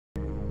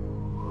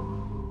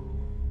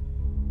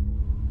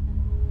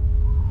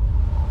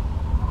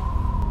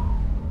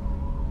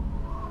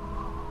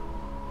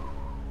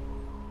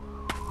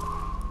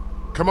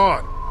Come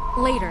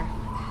on. Later.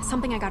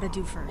 Something I gotta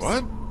do first.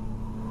 What?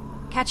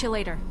 Catch you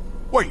later.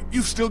 Wait,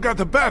 you've still got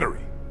the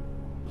battery.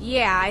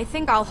 Yeah, I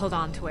think I'll hold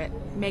on to it.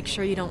 Make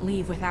sure you don't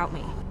leave without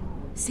me.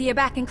 See you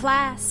back in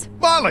class.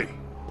 Molly!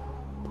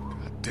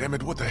 God damn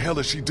it, what the hell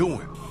is she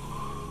doing?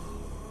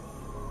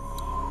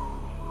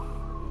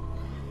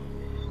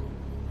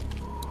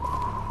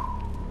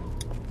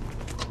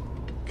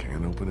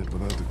 Can't open it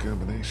without the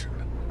combination.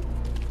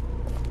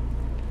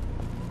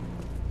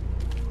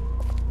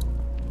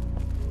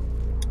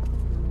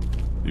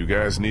 You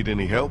guys need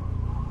any help?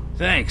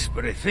 Thanks,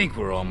 but I think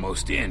we're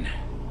almost in.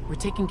 We're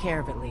taking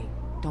care of it, Lee.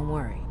 Don't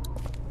worry.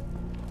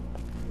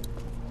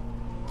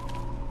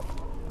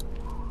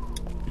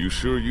 You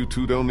sure you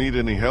two don't need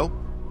any help?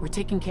 We're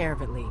taking care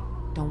of it, Lee.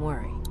 Don't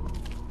worry.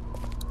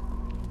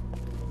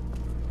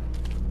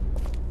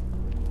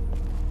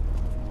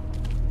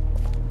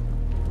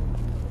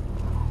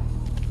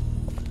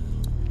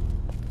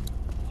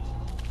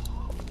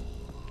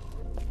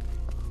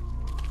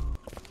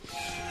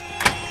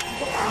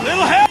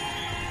 Little help!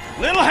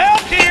 Little help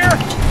here!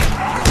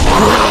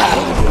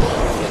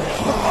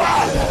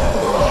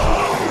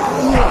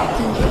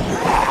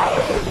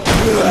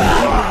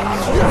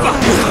 Fuck,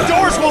 the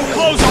doors won't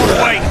close all the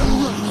way!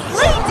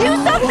 Lee, do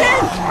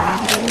something!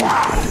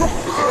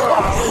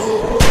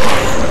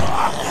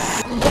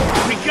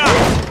 We got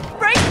it!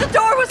 Break the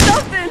door with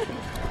something!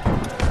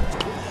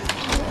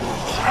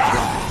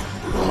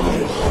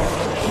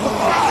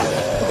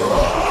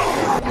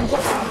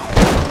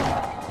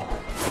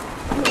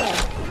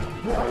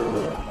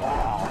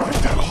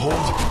 Think that'll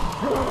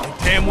hold?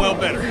 Damn well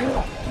better.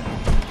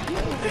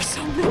 There's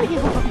so many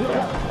of them.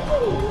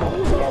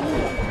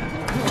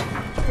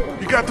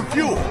 You got the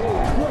fuel.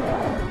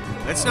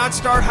 Let's not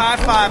start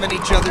high-fiving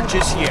each other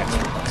just yet.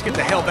 Let's get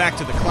the hell back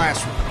to the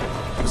classroom.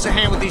 Give us a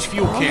hand with these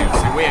fuel cans.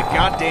 They weigh a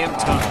goddamn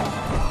ton.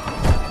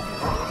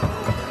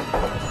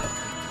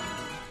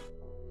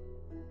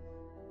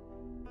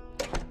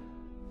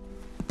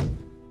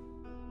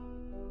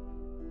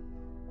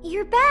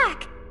 You're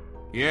back!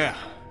 Yeah,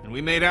 and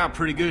we made out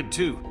pretty good,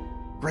 too.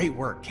 Great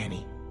work,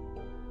 Kenny.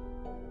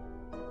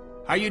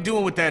 How you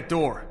doing with that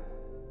door?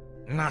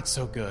 Not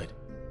so good.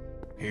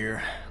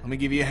 Here, let me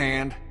give you a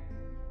hand.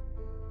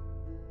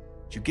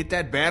 Did you get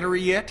that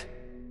battery yet?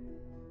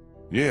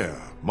 Yeah,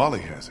 Molly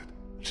has it.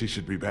 She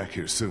should be back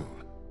here soon.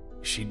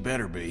 She'd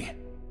better be.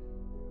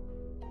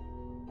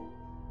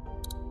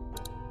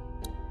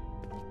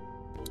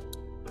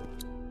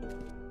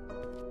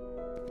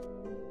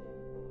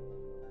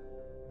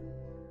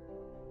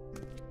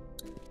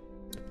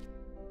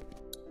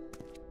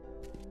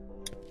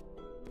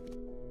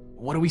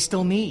 What do we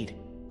still need?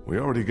 We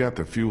already got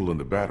the fuel and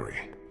the battery.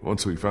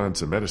 Once we find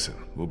some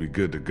medicine, we'll be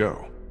good to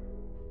go.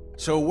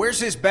 So where's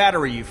this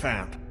battery you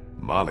found?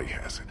 Molly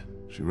has it.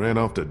 She ran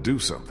off to do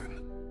something.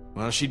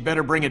 Well, she'd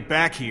better bring it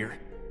back here.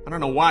 I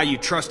don't know why you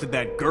trusted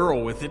that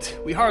girl with it.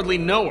 We hardly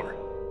know her.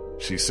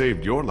 She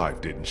saved your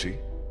life, didn't she?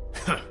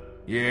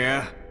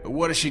 Yeah, but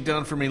what has she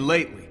done for me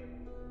lately?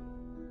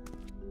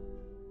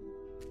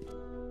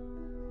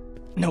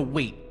 No,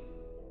 wait.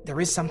 There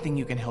is something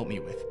you can help me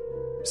with.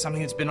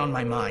 Something that's been on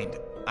my mind.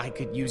 I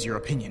could use your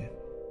opinion.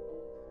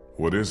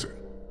 What is it?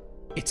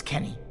 It's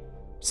Kenny.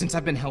 Since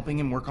I've been helping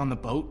him work on the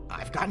boat,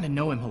 I've gotten to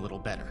know him a little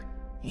better.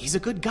 He's a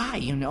good guy,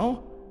 you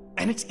know?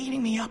 And it's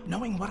eating me up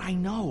knowing what I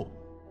know.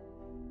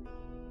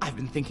 I've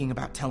been thinking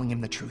about telling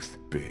him the truth.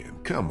 Ben,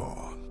 come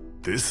on.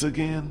 This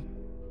again?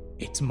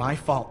 It's my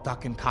fault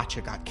Duck and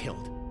Katja got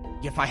killed.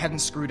 If I hadn't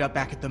screwed up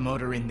back at the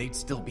motor inn, they'd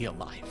still be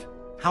alive.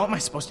 How am I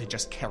supposed to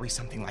just carry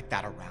something like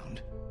that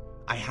around?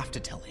 I have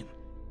to tell him.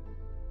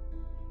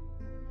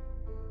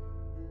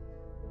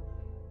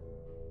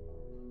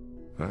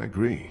 I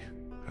agree.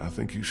 I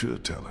think you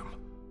should tell him.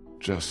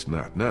 Just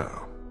not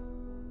now.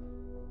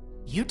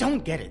 You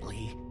don't get it,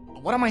 Lee.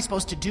 What am I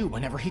supposed to do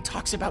whenever he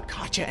talks about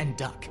Katja and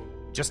Duck?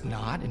 Just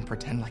nod and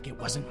pretend like it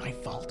wasn't my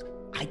fault?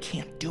 I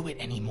can't do it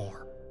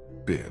anymore.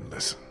 Ben,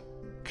 listen.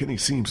 Kenny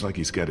seems like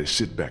he's got his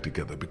shit back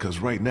together because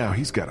right now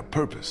he's got a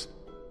purpose.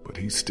 But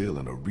he's still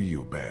in a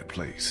real bad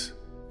place.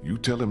 You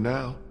tell him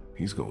now,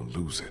 he's gonna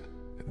lose it.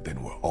 And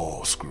then we're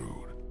all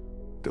screwed.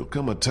 There'll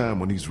come a time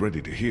when he's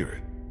ready to hear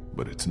it.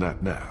 But it's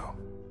not now.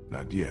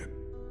 Not yet.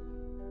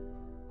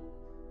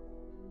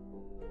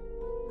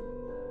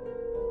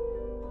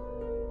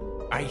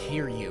 I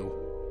hear you.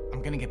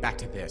 I'm gonna get back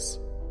to this.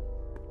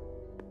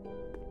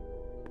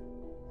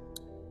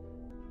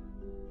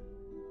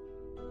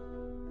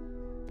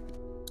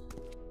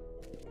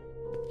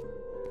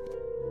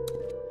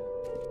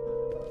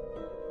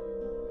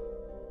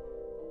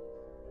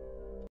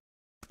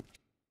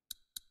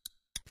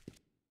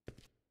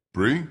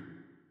 Bree?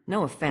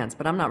 No offense,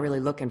 but I'm not really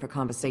looking for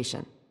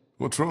conversation.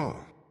 What's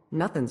wrong?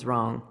 Nothing's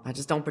wrong. I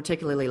just don't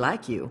particularly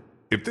like you.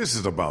 If this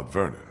is about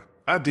Vernon,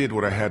 I did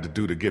what I had to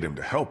do to get him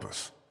to help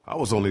us. I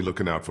was only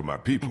looking out for my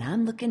people. And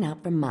I'm looking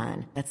out for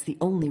mine. That's the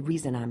only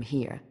reason I'm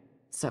here.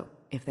 So,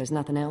 if there's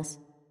nothing else,